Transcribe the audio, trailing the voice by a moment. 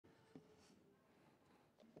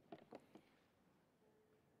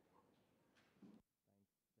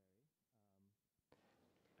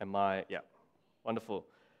Yeah, wonderful.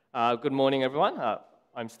 Good morning, everyone.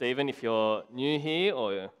 I'm Stephen. If you're new here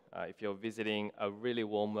or if you're visiting, a really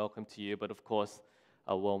warm welcome to you. But of course,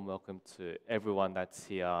 a warm welcome to everyone that's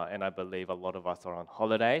here. And I believe a lot of us are on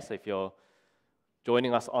holiday. So if you're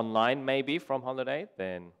joining us online, maybe from holiday,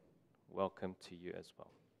 then welcome to you as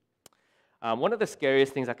well. One of the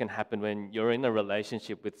scariest things that can happen when you're in a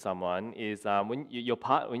relationship with someone is when your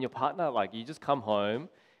partner, like you just come home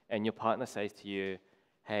and your partner says to you,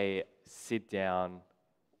 "Hey, sit down.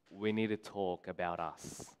 We need to talk about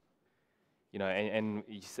us." You know, and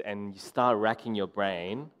you start racking your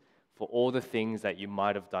brain for all the things that you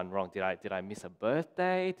might have done wrong. Did I miss a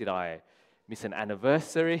birthday? Did I miss an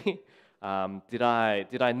anniversary? Did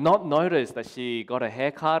I not notice that she got a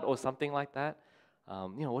haircut or something like that?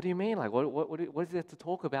 What do you mean? Like, what is there to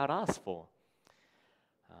talk about us for?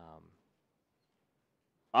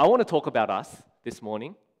 I want to talk about us this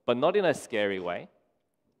morning, but not in a scary way.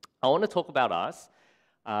 I want to talk about us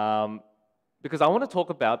because I want to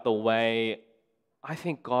talk about the way I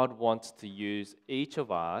think God wants to use each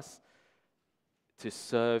of us to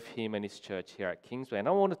serve Him and His church here at Kingsway. And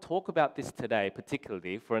I want to talk about this today,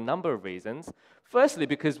 particularly for a number of reasons. Firstly,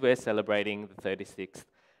 because we're celebrating the 36th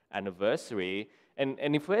anniversary.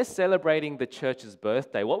 And if we're celebrating the church's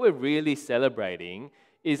birthday, what we're really celebrating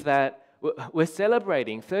is that we're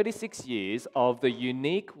celebrating 36 years of the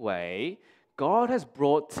unique way God has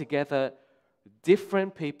brought together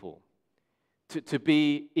different people to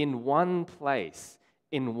be in one place,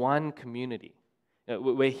 in one community.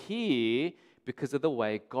 We're here because of the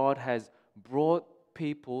way God has brought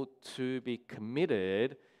people to be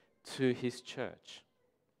committed to His church.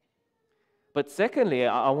 But secondly,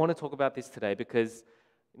 I want to talk about this today because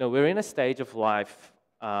we're in a stage of life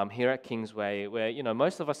here at Kingsway where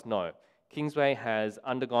most of us know Kingsway has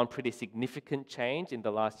undergone pretty significant change in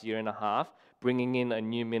the last year and a half, bringing in a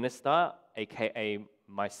new minister, aka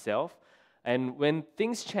myself. And when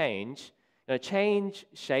things change, change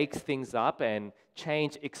shakes things up and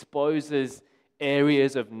change exposes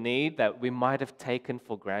areas of need that we might have taken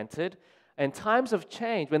for granted. And times of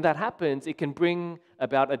change, when that happens, it can bring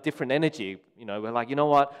about a different energy. We're like, you know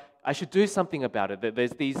what? I should do something about it.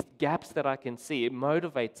 There's these gaps that I can see. It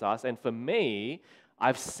motivates us. And for me,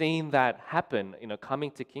 I've seen that happen, coming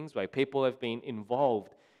to Kingsway. People have been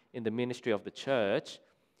involved in the ministry of the church.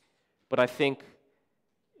 But I think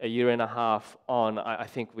a year and a half on, I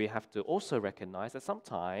think we have to also recognize that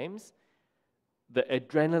sometimes the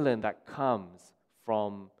adrenaline that comes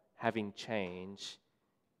from having change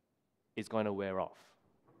is going to wear off.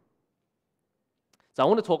 So I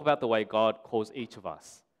want to talk about the way God calls each of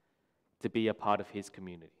us to be a part of His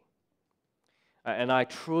community. And I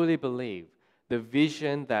truly believe the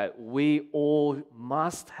vision that we all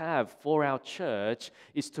must have for our church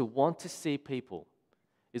is to want to see people,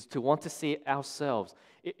 is to want to see ourselves,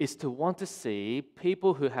 is to want to see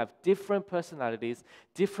people who have different personalities,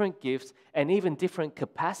 different gifts, and even different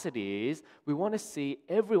capacities. We want to see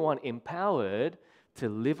everyone empowered to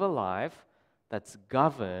live a life that's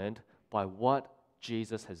governed by what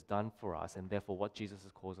Jesus has done for us and therefore what Jesus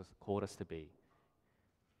has called us to be.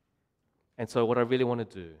 And so what I really want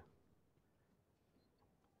to do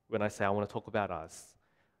when I say I want to talk about us,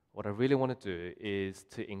 what I really want to do is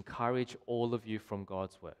to encourage all of you from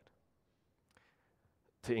God's Word.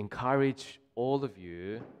 To encourage all of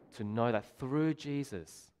you to know that through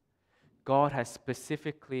Jesus, God has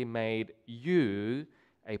specifically made you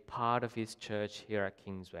a part of His church here at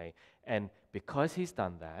Kingsway. And because He's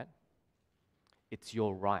done that, it's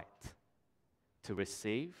your right to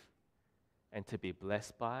receive and to be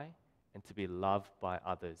blessed by and to be loved by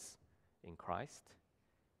others in Christ.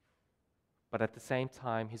 But at the same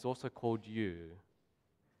time, He's also called you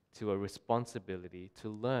to a responsibility to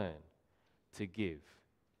learn, to give,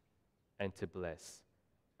 and to bless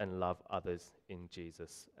and love others in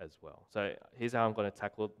Jesus as well. So here's how I'm going to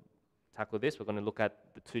tackle this. We're going to look at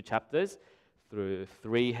the 2 chapters through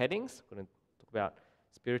 3 headings. We're going to talk about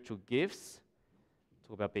spiritual gifts,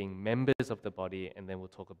 talk about being members of the body, and then we'll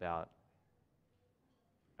talk about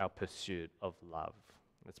our pursuit of love.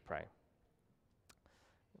 Let's pray.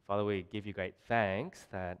 Father, we give you great thanks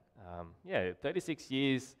that, 36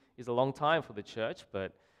 years is a long time for the church,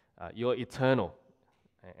 but you're eternal.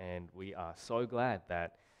 And we are so glad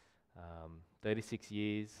that 36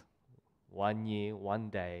 years, 1 year, 1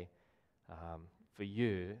 day, for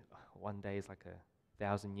you, 1 day is like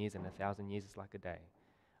 1,000 years, and 1,000 years is like a day.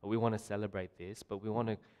 We want to celebrate this, but we want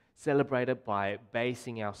to celebrate it by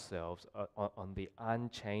basing ourselves on the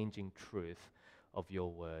unchanging truth of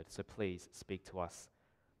your word. So please speak to us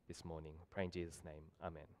this morning. I pray in Jesus' name.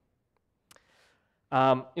 Amen.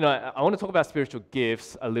 I want to talk about spiritual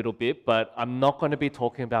gifts a little bit, but I'm not going to be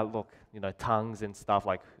talking about, tongues and stuff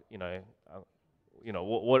like,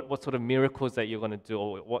 what sort of miracles that you're going to do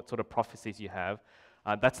or what sort of prophecies you have.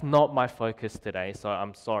 That's not my focus today, so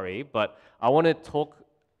I'm sorry, but I want to talk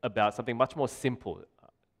about something much more simple,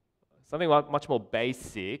 something much more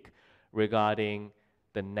basic regarding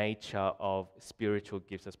the nature of spiritual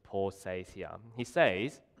gifts, as Paul says here. He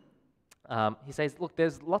says, look,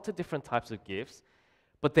 there's lots of different types of gifts,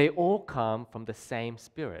 but they all come from the same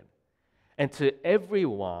Spirit. And to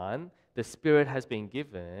everyone, the Spirit has been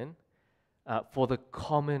given for the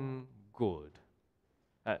common good.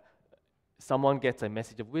 Someone gets a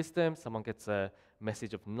message of wisdom, someone gets a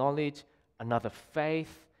message of knowledge, another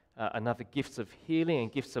faith, another gifts of healing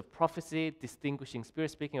and gifts of prophecy, distinguishing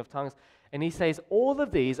spirit, speaking of tongues. And he says all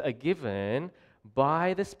of these are given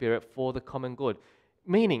by the Spirit for the common good.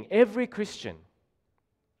 Meaning every Christian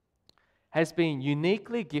has been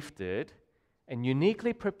uniquely gifted and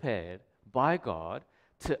uniquely prepared by God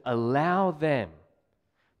to allow them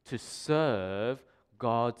to serve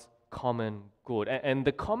God's common good. And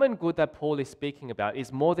the common good that Paul is speaking about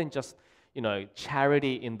is more than just,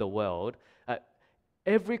 charity in the world.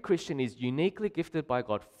 Every Christian is uniquely gifted by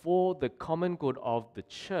God for the common good of the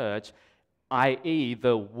church, i.e.,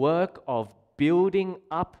 the work of building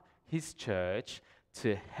up his church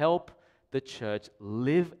to help the church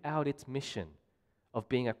live out its mission of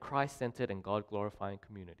being a Christ-centered and God-glorifying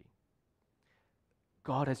community.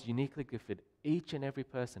 God has uniquely gifted each and every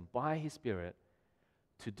person by His Spirit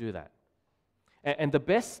to do that. And the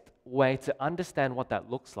best way to understand what that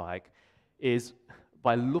looks like is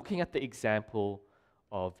by looking at the example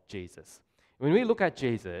of Jesus. When we look at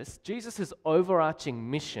Jesus' overarching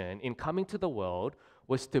mission in coming to the world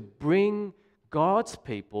was to bring God's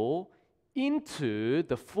people into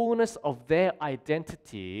the fullness of their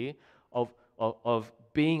identity of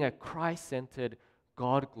being a Christ-centered,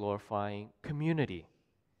 God-glorifying community.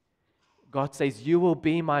 God says, you will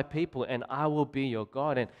be my people and I will be your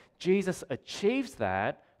God. And Jesus achieves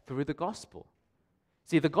that through the gospel.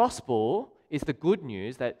 See, the gospel is the good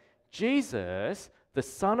news that Jesus, the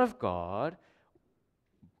Son of God,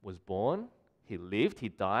 was born, He lived, He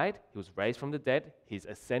died, He was raised from the dead, He's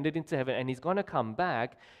ascended into heaven, and He's going to come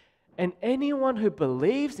back. And anyone who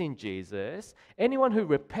believes in Jesus, anyone who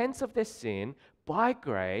repents of their sin by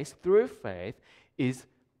grace through faith is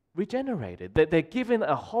regenerated. That they're given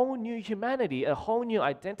a whole new humanity, a whole new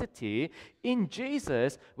identity in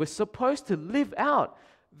Jesus. We're supposed to live out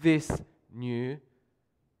this newness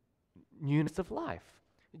of life.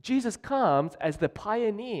 Jesus comes as the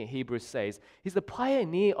pioneer, Hebrews says. He's the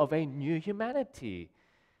pioneer of a new humanity.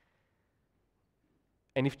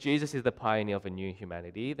 And if Jesus is the pioneer of a new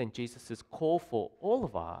humanity, then Jesus' call for all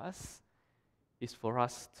of us is for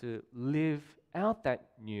us to live out that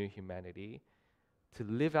new humanity, to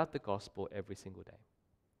live out the gospel every single day.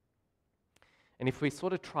 And if we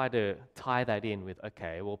sort of try to tie that in with,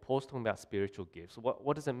 okay, well, Paul's talking about spiritual gifts.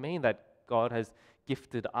 What does it mean that God has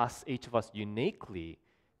gifted us, each of us, uniquely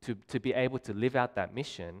to be able to live out that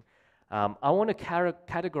mission? I want to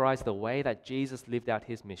categorize the way that Jesus lived out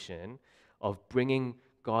his mission of bringing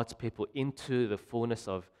God's people into the fullness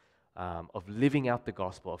of living out the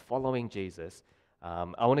gospel, of following Jesus.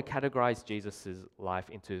 I want to categorize Jesus' life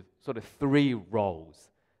into sort of three roles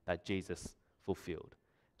that Jesus fulfilled.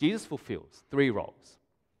 Jesus fulfills three roles.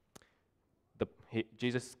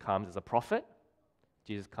 Jesus comes as a prophet,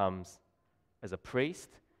 Jesus comes as a priest,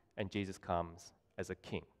 and Jesus comes as a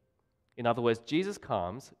king. In other words, Jesus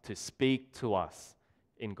comes to speak to us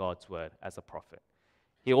in God's word as a prophet.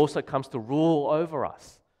 He also comes to rule over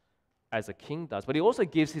us as a king does, but he also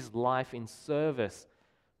gives his life in service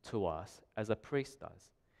to us as a priest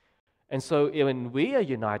does. And so when we are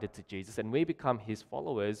united to Jesus and we become his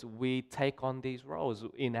followers, we take on these roles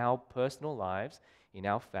in our personal lives, in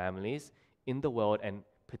our families, in the world, and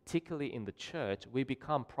particularly in the church. We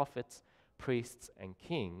become prophets, priests, and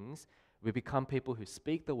kings. We become people who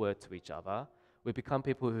speak the word to each other. We become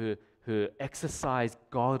people who exercise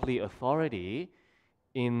godly authority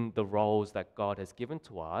in the roles that God has given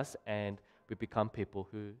to us, and we become people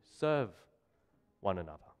who serve one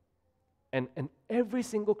another. And every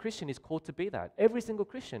single Christian is called to be that. Every single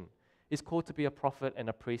Christian is called to be a prophet and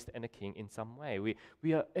a priest and a king in some way.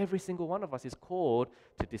 Every single one of us is called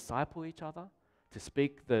to disciple each other, to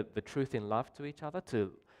speak the truth in love to each other,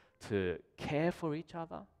 to care for each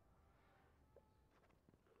other.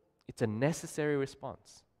 It's a necessary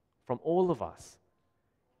response from all of us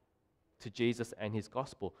to Jesus and his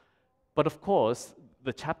gospel. But of course,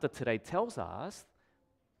 the chapter today tells us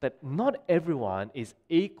that not everyone is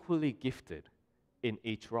equally gifted in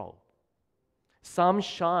each role. Some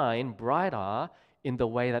shine brighter in the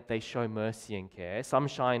way that they show mercy and care. Some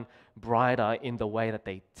shine brighter in the way that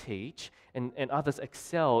they teach. And others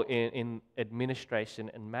excel in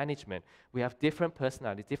administration and management. We have different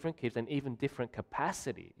personalities, different gifts, and even different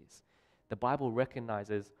capacities. The Bible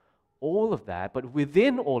recognizes all of that, but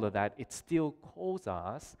within all of that, it still calls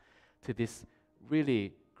us to this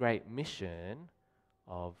really great mission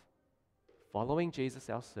of following Jesus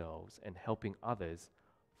ourselves and helping others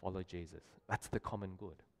follow Jesus. That's the common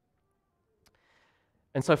good.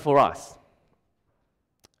 And so for us,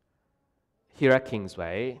 here at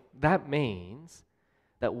Kingsway, that means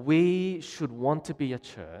that we should want to be a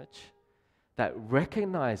church that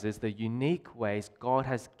recognizes the unique ways God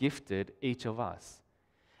has gifted each of us.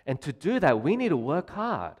 And to do that, we need to work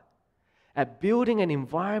hard at building an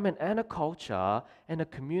environment and a culture and a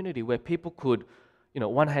community where people could,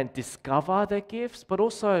 on one hand, discover their gifts, but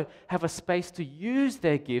also have a space to use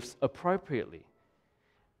their gifts appropriately.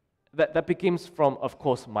 That begins from, of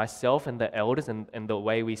course, myself and the elders and the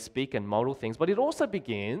way we speak and model things, but it also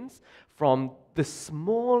begins from the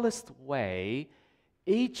smallest way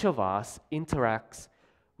each of us interacts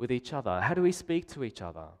with each other. How do we speak to each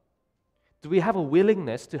other? Do we have a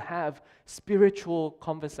willingness to have spiritual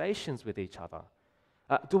conversations with each other?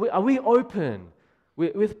 Are we open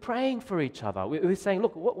with praying for each other? We're saying,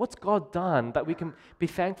 look, what's God done that we can be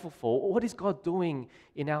thankful for? What is God doing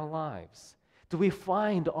in our lives? Do we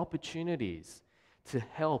find opportunities to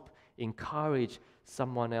help encourage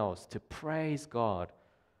someone else, to praise God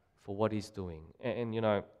for what He's doing? And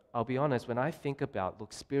I'll be honest, when I think about,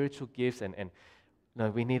 spiritual gifts and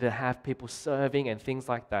we need to have people serving and things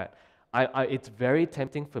like that, it's very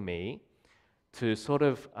tempting for me to sort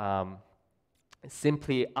of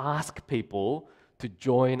simply ask people to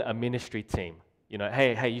join a ministry team.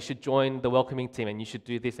 Hey, you should join the welcoming team, and you should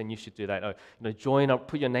do this, and you should do that. Or, join or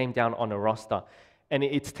put your name down on a roster. And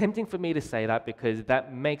it's tempting for me to say that because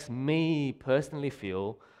that makes me personally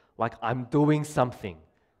feel like I'm doing something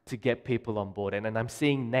to get people on board, and I'm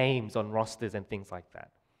seeing names on rosters and things like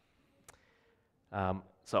that.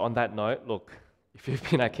 So on that note, look, if you've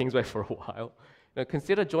been at Kingsway for a while,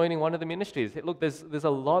 consider joining one of the ministries. Look, there's a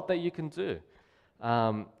lot that you can do.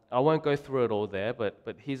 I won't go through it all there,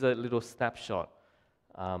 but here's a little snapshot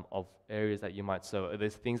of areas that you might serve.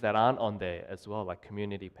 There's things that aren't on there as well, like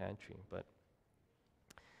community pantry.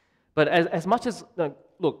 But as much as,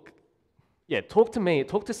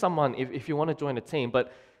 talk to someone if you want to join a team,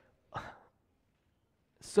 but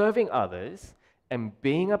serving others and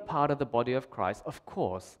being a part of the body of Christ, of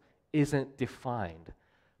course, isn't defined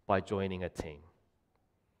by joining a team.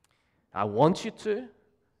 I want you to,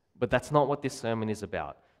 but that's not what this sermon is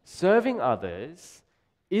about. Serving others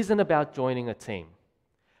isn't about joining a team,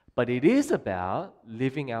 but it is about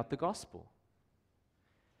living out the gospel.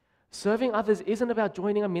 Serving others isn't about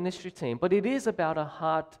joining a ministry team, but it is about a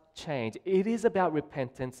heart change. It is about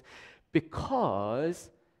repentance,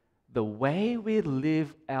 because the way we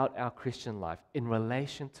live out our Christian life in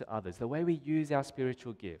relation to others, the way we use our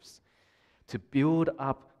spiritual gifts to build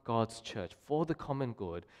up God's church for the common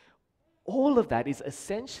good, all of that is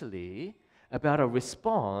essentially about a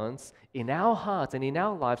response in our hearts and in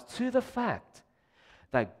our lives to the fact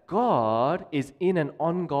that God is in an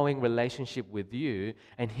ongoing relationship with you,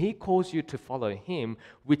 and He calls you to follow Him,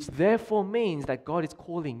 which therefore means that God is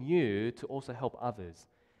calling you to also help others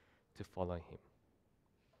to follow Him.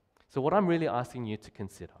 So what I'm really asking you to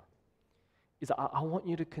consider is I want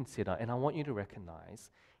you to consider and I want you to recognize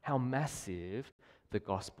how massive the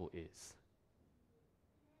gospel is.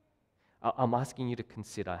 I'm asking you to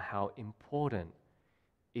consider how important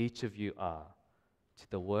each of you are to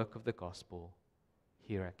the work of the gospel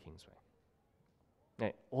here at Kingsway.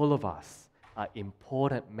 Now, all of us are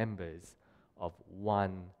important members of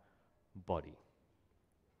one body.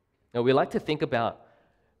 Now, we like to think about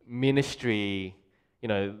ministry,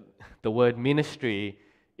 the word ministry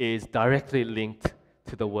is directly linked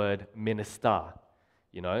to the word minister,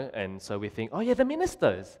 and so we think, oh yeah, the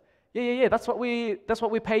ministers. Yeah, that's what we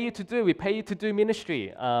pay you to do. We pay you to do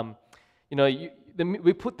ministry.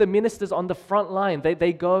 We put the ministers on the front line.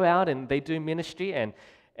 They go out and they do ministry, and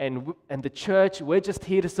the church, we're just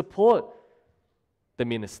here to support the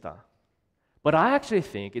minister. But I actually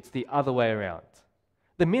think it's the other way around.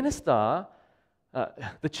 The minister,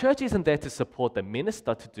 the church isn't there to support the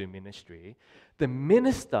minister to do ministry. The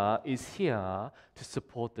minister is here to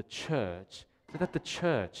support the church so that the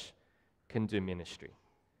church can do ministry.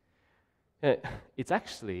 It's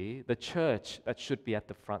actually the church that should be at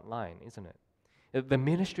the front line, isn't it? The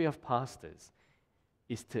ministry of pastors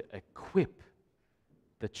is to equip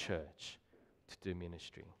the church to do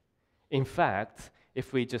ministry. In fact,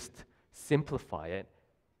 if we just simplify it,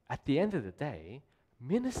 at the end of the day,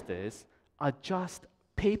 ministers are just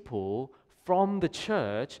people from the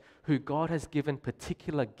church who God has given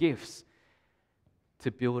particular gifts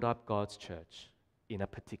to build up God's church in a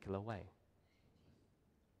particular way.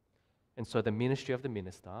 And so the ministry of the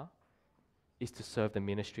minister is to serve the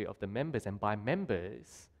ministry of the members. And by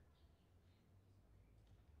members,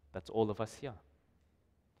 that's all of us here.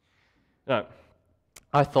 No,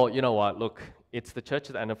 I thought, you know what, look, it's the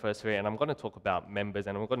church's anniversary, and I'm going to talk about members,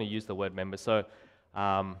 and I'm going to use the word members. So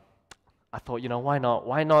I thought, you know, why not?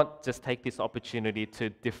 Why not just take this opportunity to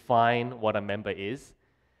define what a member is?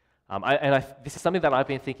 This is something that I've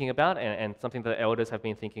been thinking about, and something that the elders have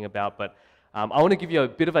been thinking about, but I want to give you a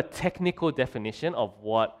bit of a technical definition of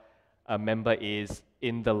what a member is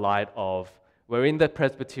in the light of, we're in the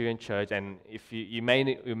Presbyterian Church, and if you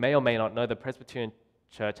may or may not know, the Presbyterian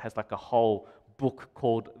Church has like a whole book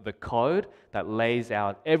called The Code that lays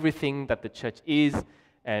out everything that the church is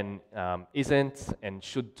and isn't and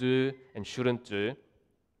should do and shouldn't do.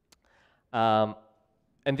 And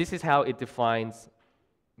this is how it defines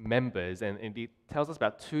members, and it tells us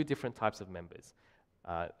about two different types of members.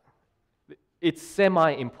 It's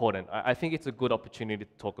semi-important. I think it's a good opportunity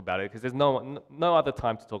to talk about it because there's no other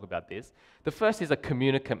time to talk about this. The first is a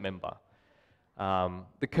communicant member.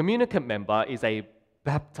 The communicant member is a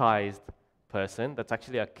baptized person. That's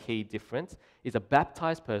actually a key difference. Is a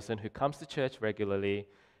baptized person who comes to church regularly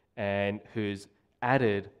and who's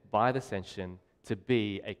added by the Ascension to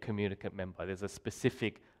be a communicant member. There's a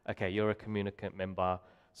specific, okay, you're a communicant member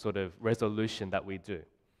sort of resolution that we do.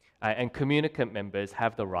 And communicant members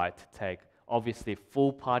have the right to take, obviously,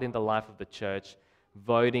 full part in the life of the church,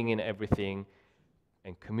 voting in everything,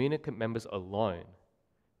 and communicant members alone,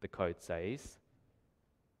 the code says,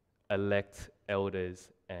 elect elders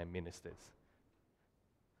and ministers.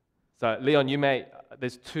 So, Leon,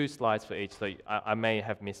 there's 2 slides for each, so I may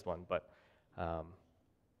have missed one, but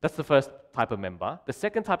that's the first type of member. The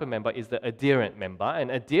second type of member is the adherent member. An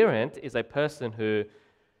adherent is a person who,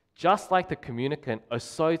 just like the communicant,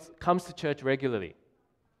 comes to church regularly.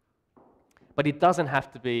 But it doesn't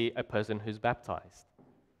have to be a person who's baptized.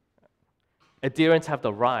 Adherents have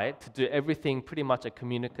the right to do everything pretty much a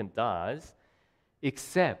communicant does,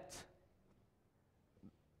 except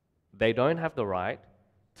they don't have the right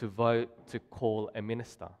to vote to call a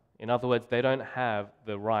minister. In other words, they don't have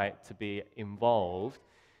the right to be involved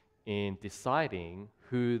in deciding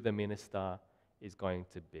who the minister is going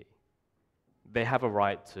to be. They have a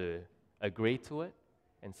right to agree to it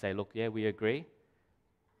and say, look, yeah, we agree,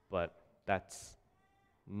 but that's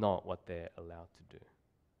not what they're allowed to do.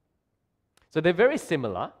 So they're very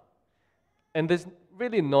similar, and there's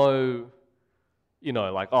really no,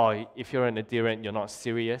 like, oh, if you're an adherent, you're not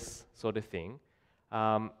serious sort of thing.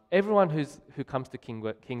 Everyone who comes to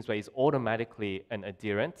Kingsway is automatically an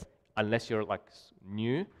adherent, unless you're like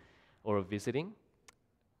new or visiting.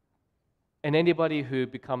 And anybody who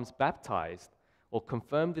becomes baptized or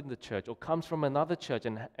confirmed in the church or comes from another church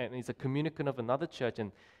and is a communicant of another church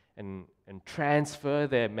and transfer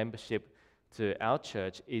their membership to our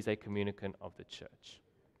church is a communicant of the church.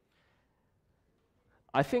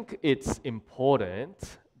 I think it's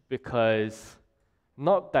important because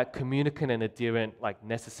not that communicant and adherent like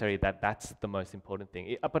necessary that's the most important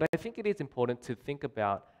thing, but I think it is important to think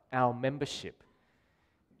about our membership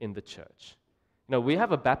in the church. We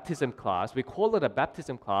have a baptism class. We call it a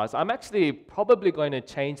baptism class. I'm actually probably going to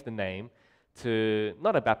change the name to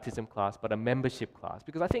not a baptism class, but a membership class,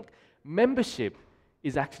 because I think membership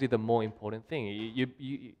is actually the more important thing.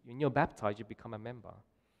 When you're baptized, you become a member.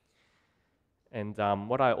 And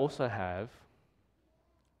what I also have,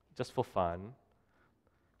 just for fun,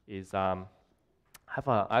 is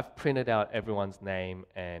I've printed out everyone's name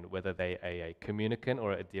and whether they are a communicant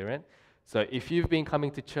or adherent. So if you've been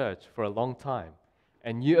coming to church for a long time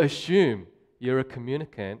and you assume you're a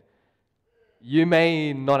communicant, you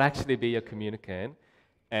may not actually be a communicant.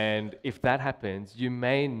 And if that happens, you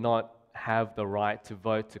may not have the right to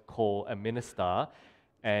vote to call a minister.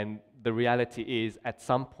 And the reality is, at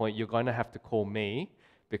some point, you're going to have to call me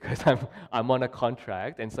because I'm on a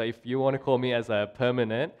contract. And so if you want to call me as a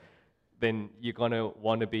permanent, then you're going to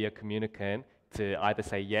want to be a communicant to either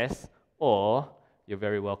say yes, or you're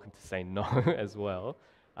very welcome to say no as well.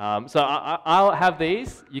 So I'll have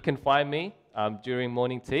these. You can find me during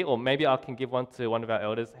morning tea, or maybe I can give one to one of our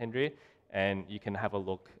elders, Henry, and you can have a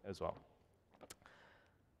look as well.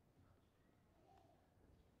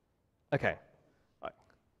 Okay.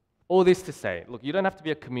 All this to say, look, you don't have to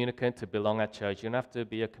be a communicant to belong at church. You don't have to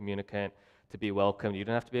be a communicant to be welcomed. You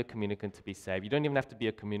don't have to be a communicant to be saved. You don't even have to be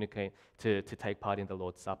a communicant to take part in the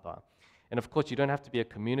Lord's Supper. And of course, you don't have to be a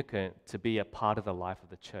communicant to be a part of the life of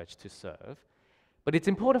the church to serve. But it's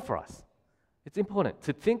important for us. It's important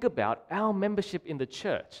to think about our membership in the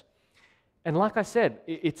church. And like I said,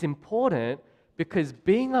 it's important because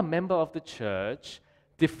being a member of the church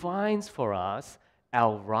defines for us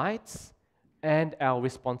our rights and our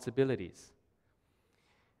responsibilities.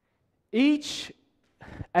 Each,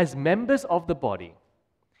 as members of the body,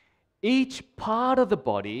 each part of the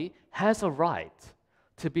body has a right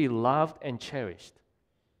to be loved and cherished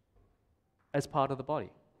as part of the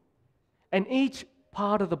body. And each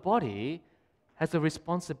part of the body has a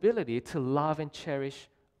responsibility to love and cherish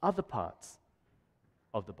other parts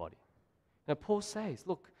of the body. Now, Paul says,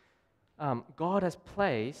 look, God has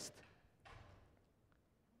placed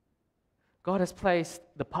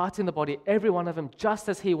the parts in the body, every one of them, just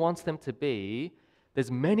as He wants them to be. There's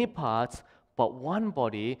many parts, but one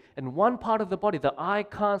body, and one part of the body. The eye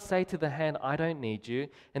can't say to the hand, I don't need you,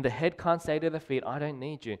 and the head can't say to the feet, I don't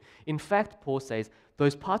need you. In fact, Paul says,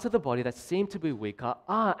 those parts of the body that seem to be weaker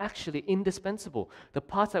are actually indispensable. The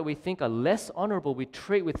parts that we think are less honorable, we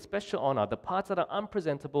treat with special honor. The parts that are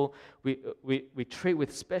unpresentable, we treat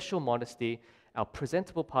with special modesty. Our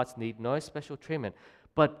presentable parts need no special treatment.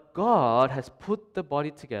 But God has put the body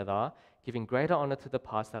together, giving greater honor to the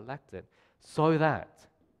parts that lacked it, so that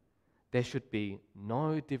there should be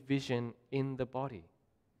no division in the body,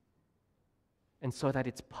 and so that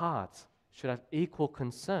its parts should have equal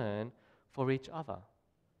concern for each other.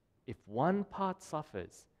 If one part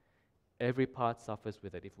suffers, every part suffers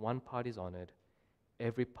with it. If one part is honored,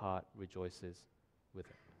 every part rejoices with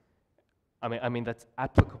it. I mean that's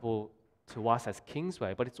applicable to us as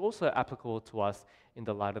Kingsway, but it's also applicable to us in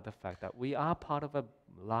the light of the fact that we are part of a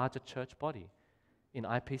larger church body in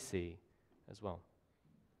IPC as well.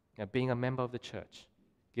 Now, being a member of the church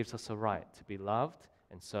gives us a right to be loved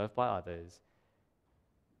and served by others,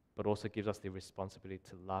 but also gives us the responsibility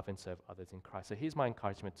to love and serve others in Christ. So here's my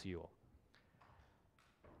encouragement to you all.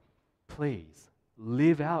 Please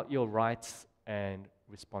live out your rights and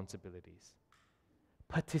responsibilities.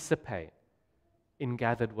 Participate in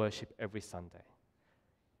gathered worship every Sunday,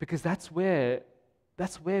 because that's where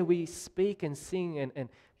we speak and sing and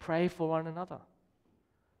pray for one another.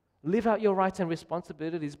 Live out your rights and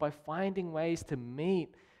responsibilities by finding ways to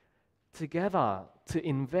meet together, to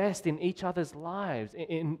invest in each other's lives,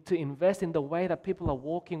 to invest in the way that people are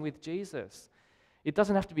walking with Jesus. It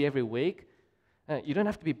doesn't have to be every week. You don't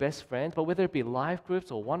have to be best friends, but whether it be life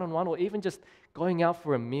groups or one-on-one, or even just going out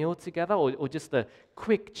for a meal together, or just a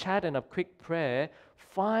quick chat and a quick prayer,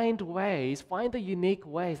 find the unique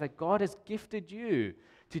ways that God has gifted you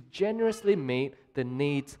to generously meet the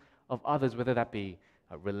needs of others, whether that be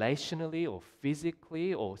relationally or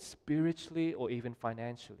physically or spiritually or even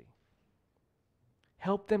financially.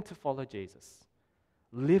 Help them to follow Jesus.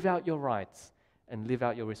 Live out your rights and live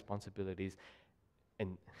out your responsibilities.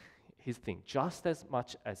 And here's the thing, just as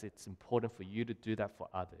much as it's important for you to do that for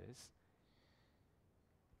others,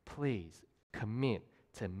 please commit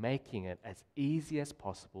to making it as easy as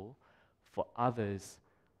possible for others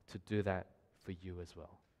to do that for you as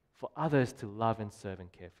well, for others to love and serve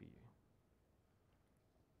and care for you.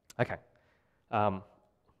 Okay, a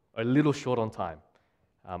little short on time.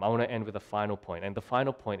 I want to end with a final point, and the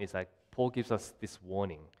final point is that Paul gives us this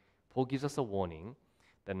warning. Paul gives us a warning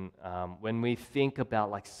that when we think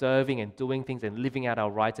about like serving and doing things and living out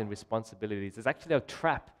our rights and responsibilities, there's actually a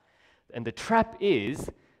trap. And the trap is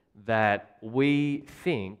that we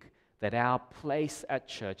think that our place at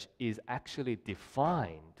church is actually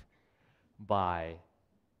defined by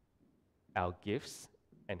our gifts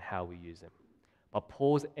and how we use them. But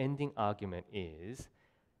Paul's ending argument is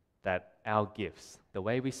that our gifts, the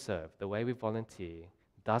way we serve, the way we volunteer,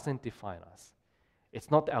 doesn't define us.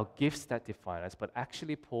 It's not our gifts that define us, but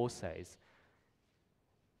actually Paul says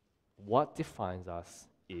what defines us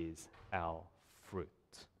is our fruit.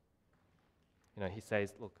 You know, he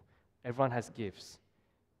says, look, everyone has gifts.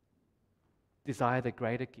 Desire the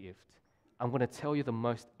greater gift. I'm going to tell you the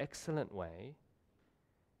most excellent way.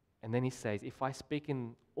 And then he says, if I speak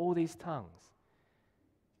in all these tongues,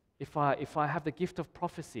 if I have the gift of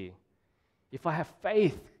prophecy, if I have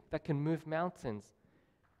faith that can move mountains,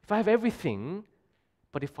 if I have everything,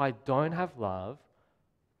 but if I don't have love,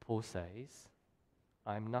 Paul says,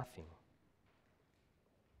 I'm nothing.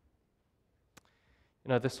 You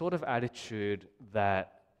know, the sort of attitude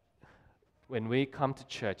that when we come to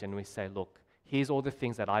church and we say, look, here's all the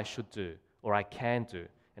things that I should do, or I can do,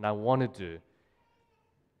 and I want to do,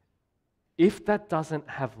 if that doesn't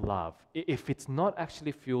have love, if it's not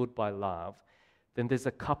actually fueled by love, then there's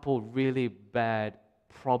a couple really bad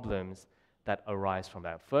problems that arise from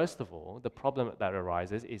that. First of all, the problem that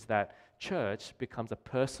arises is that church becomes a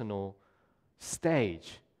personal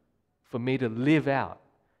stage for me to live out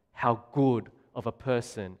how good of a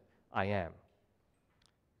person I am.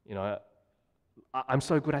 You know, I'm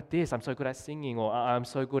so good at this, I'm so good at singing, or I'm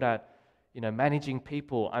so good at, managing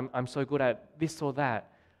people, I'm so good at this or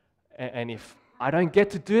that. And if I don't get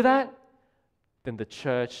to do that, then the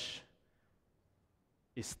church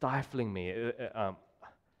is stifling me.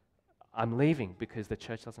 I'm leaving because the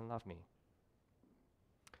church doesn't love me.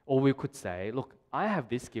 Or we could say, look, I have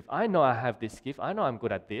this gift. I know I have this gift. I know I'm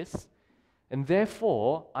good at this. And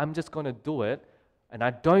therefore, I'm just going to do it. And I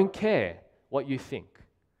don't care what you think.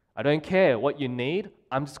 I don't care what you need.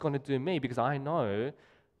 I'm just going to do me because I know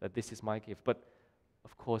that this is my gift. But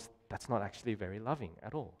of course, that's not actually very loving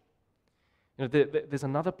at all. There's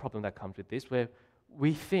another problem that comes with this where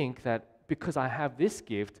we think that because I have this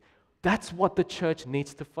gift, that's what the church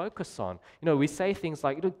needs to focus on. We say things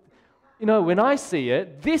like, when I see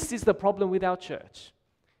it, this is the problem with our church.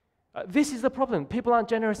 This is the problem. People aren't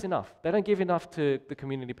generous enough. They don't give enough to the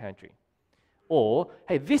community pantry. Or,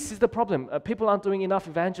 hey, this is the problem. People aren't doing enough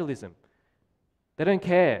evangelism. They don't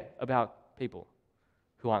care about people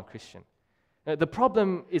who aren't Christian. The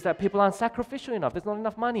problem is that people aren't sacrificial enough. There's not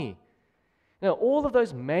enough money. All of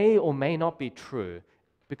those may or may not be true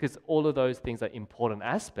because all of those things are important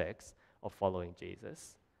aspects of following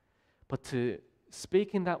Jesus. But to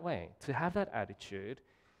speak in that way, to have that attitude,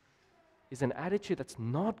 is an attitude that's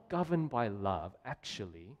not governed by love,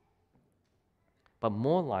 actually, but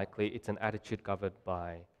more likely it's an attitude governed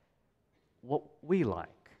by what we like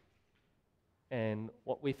and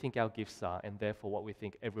what we think our gifts are, and therefore what we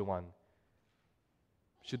think everyone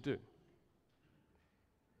should do.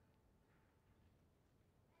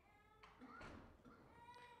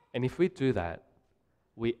 And if we do that,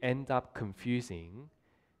 we end up confusing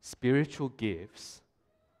spiritual gifts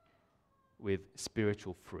with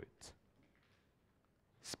spiritual fruit.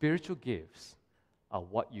 Spiritual gifts are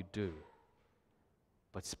what you do,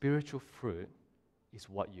 but spiritual fruit is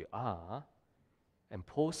what you are. And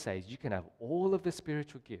Paul says you can have all of the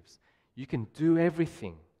spiritual gifts. You can do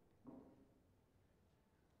everything.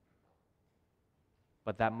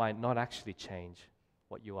 But that might not actually change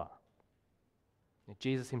what you are.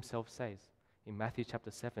 Jesus himself says in Matthew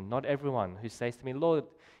chapter 7, not everyone who says to me, Lord,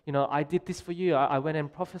 I did this for you. I went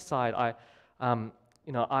and prophesied. I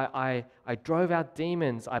drove out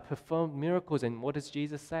demons. I performed miracles. And what does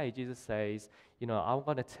Jesus say? Jesus says, I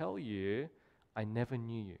want to tell you, I never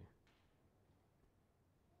knew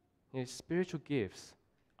you. Spiritual gifts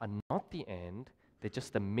are not the end. They're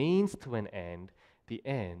just the means to an end. The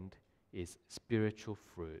end is spiritual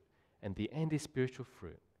fruit. And the end is spiritual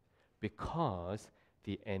fruit because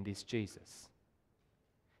the end is Jesus.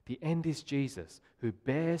 The end is Jesus who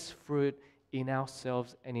bears fruit in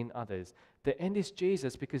ourselves and in others. The end is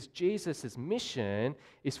Jesus because Jesus' mission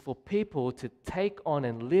is for people to take on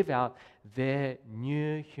and live out their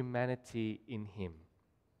new humanity in Him.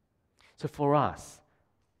 So for us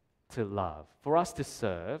to love, for us to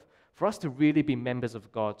serve, for us to really be members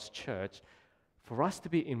of God's church, for us to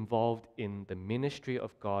be involved in the ministry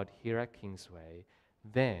of God here at Kingsway,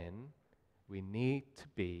 then we need to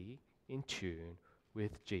be in tune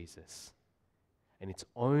with Jesus. And it's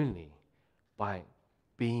only by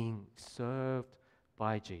being served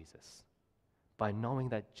by Jesus, by knowing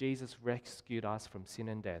that Jesus rescued us from sin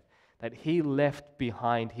and death, that He left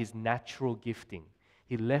behind His natural gifting.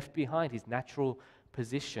 He left behind His natural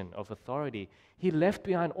position of authority. He left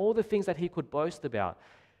behind all the things that He could boast about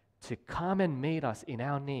to come and meet us in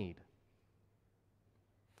our need.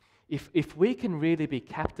 If we can really be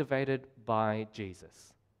captivated by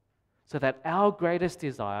Jesus, so that our greatest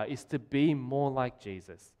desire is to be more like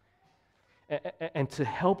Jesus and to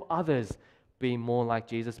help others be more like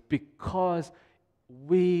Jesus because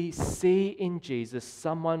we see in Jesus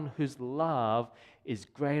someone whose love is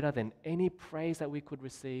greater than any praise that we could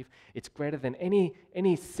receive. It's greater than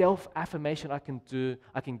any self-affirmation I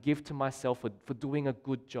can give to myself for doing a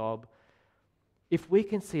good job. If we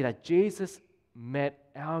can see that Jesus met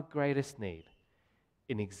our greatest need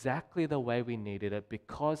in exactly the way we needed it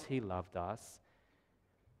because He loved us,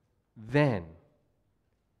 then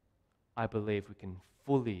I believe we can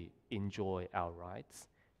fully enjoy our rights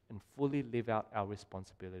and fully live out our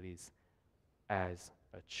responsibilities as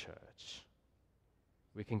a church.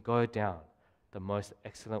 We can go down the most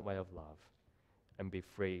excellent way of love and be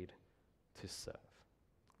freed to serve.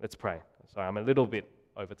 Let's pray. Sorry, I'm a little bit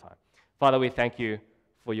over time. Father, we thank You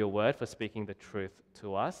for Your word, for speaking the truth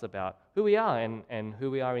to us about who we are and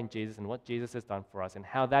who we are in Jesus and what Jesus has done for us and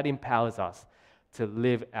how that empowers us to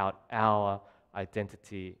live out our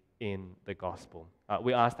identity in the gospel.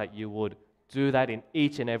 We ask that you would do that in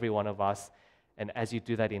each and every one of us. And as you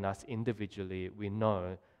do that in us individually, we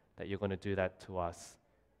know that you're going to do that to us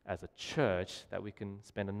as a church, that we can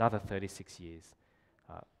spend another 36 years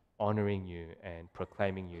honoring you and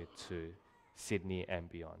proclaiming you to Sydney and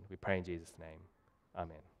beyond. We pray in Jesus' name.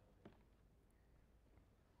 Amen.